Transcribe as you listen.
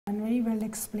very well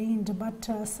explained, but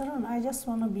Suren, I just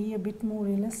want to be a bit more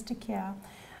realistic here.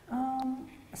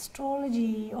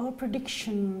 Astrology or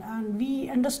prediction, and we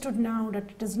understood now that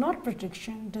it is not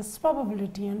prediction, it is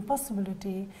probability and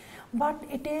possibility, but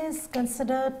it is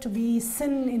considered to be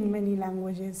sin in many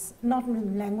languages, not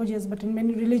in languages but in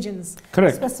many religions.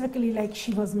 Correct. Specifically, like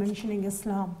she was mentioning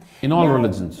Islam. In all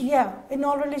religions. Yeah, in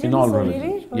all religions. In all so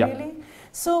religions. Really? Yeah. Really?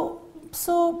 So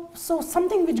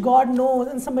something which God knows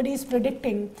and somebody is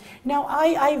predicting. Now,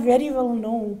 I very well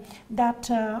know that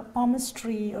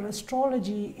palmistry or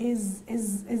astrology is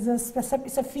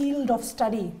a field of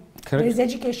study. Correct. There is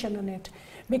education in it,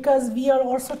 because we are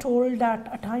also told that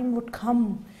a time would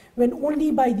come when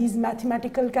only by these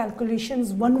mathematical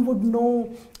calculations one would know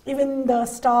even the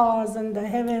stars and the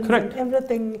heavens. Correct. And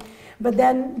everything. But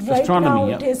then right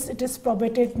Astronomy, now it is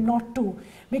probated not to,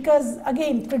 because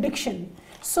again, prediction.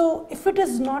 So if it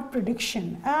is not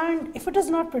prediction, and if it is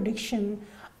not prediction,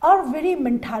 our very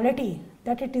mentality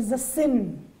that it is a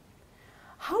sin,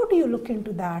 how do you look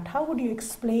into that? How would you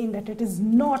explain that it is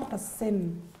not a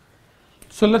sin?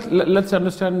 So let's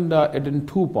understand it in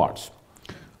two parts.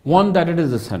 One, that it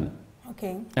is a sin.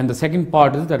 Okay. And the second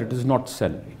part is that it is not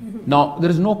sin. Mm-hmm. Now, there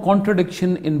is no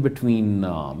contradiction in between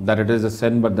that it is a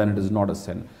sin, but then it is not a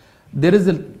sin. There is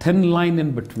a thin line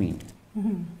in between.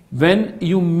 Mm-hmm. When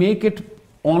you make it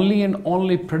only and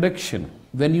only prediction,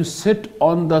 when you sit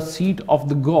on the seat of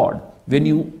the God, then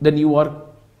you are,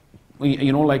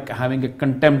 like having a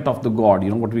contempt of the God,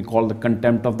 what we call the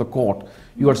contempt of the court.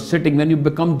 You are sitting, when you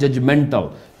become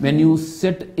judgmental, when you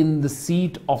sit in the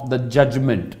seat of the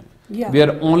judgment,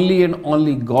 where only and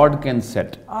only God can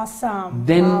sit. Awesome.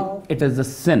 Then wow. It is a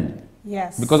sin.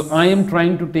 Yes. Because I am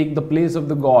trying to take the place of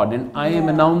the God, and I am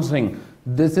announcing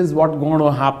this is what going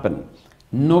to happen.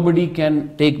 Nobody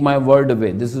can take my word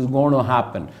away. This is going to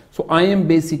happen. So I am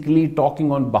basically talking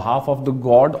on behalf of the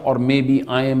God, or maybe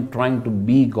I am trying to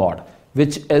be God,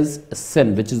 which is a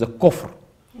sin, which is a kufr.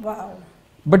 Wow.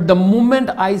 But the moment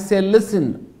I say,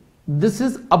 listen, this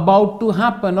is about to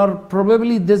happen, or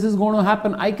probably this is going to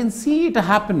happen, I can see it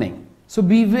happening. So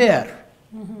beware.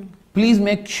 Mm-hmm. Please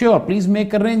make sure, please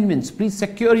make arrangements, please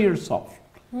secure yourself.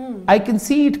 I can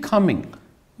see it coming.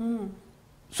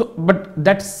 So, but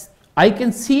I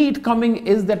can see it coming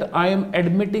is that I am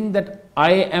admitting that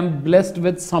I am blessed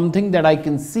with something that I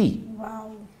can see.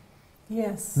 Wow.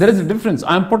 Yes. There is a difference.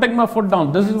 I am putting my foot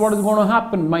down. This is what is going to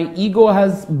happen. My ego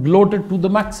has bloated to the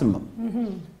maximum.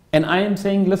 Mm-hmm. And I am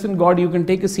saying, listen, God, you can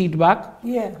take a seat back.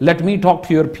 Yeah. Let me talk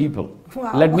to your people.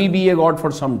 Wow. Let me be a God for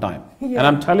some time. Yeah. And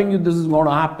I'm telling you, this is going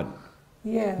to happen.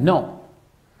 Yeah. No.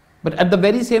 But at the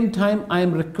very same time, I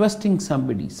am requesting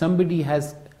somebody. Somebody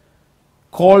has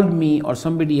called me, or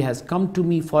somebody has come to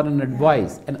me for an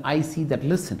advice, and I see that,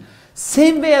 listen,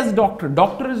 same way as doctor.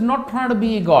 Doctor is not trying to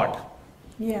be a God.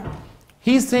 Yeah.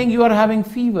 He's saying you are having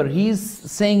fever. He's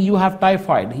saying you have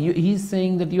typhoid. He's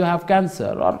saying that you have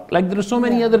cancer, or like there are so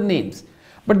many other names.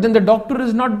 But then the doctor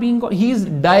is not being God. He is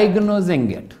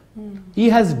diagnosing it. He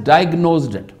has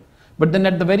diagnosed it. But then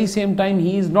at the very same time,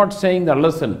 he is not saying that,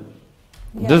 listen,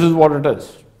 this is what it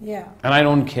is. Yeah. And I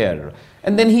don't care.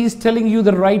 And then he is telling you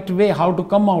the right way how to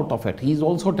come out of it. He is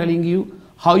also telling you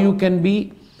how you can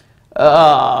be,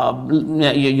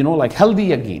 like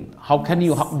healthy again. How can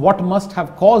you, what must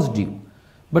have caused you?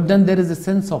 But then there is a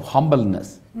sense of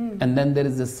humbleness. And then there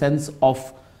is a sense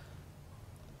of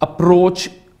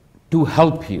approach to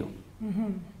help you.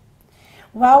 Mm-hmm.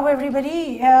 Wow,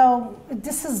 everybody,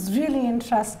 this is really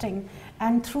interesting.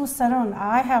 And through Suren,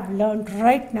 I have learned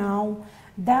right now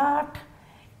that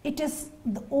it is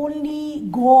the only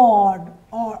God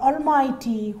or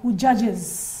Almighty who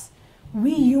judges.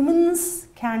 We humans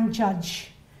can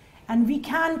judge, and we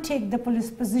can take the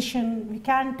position, we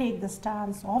can take the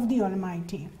stance of the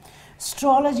Almighty.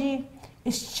 Astrology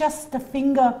is just the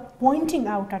finger pointing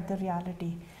out at the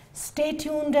reality. Stay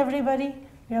tuned, everybody.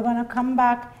 We are going to come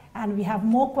back and we have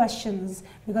more questions,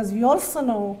 because we also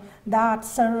know that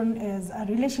Suren is a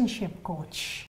relationship coach.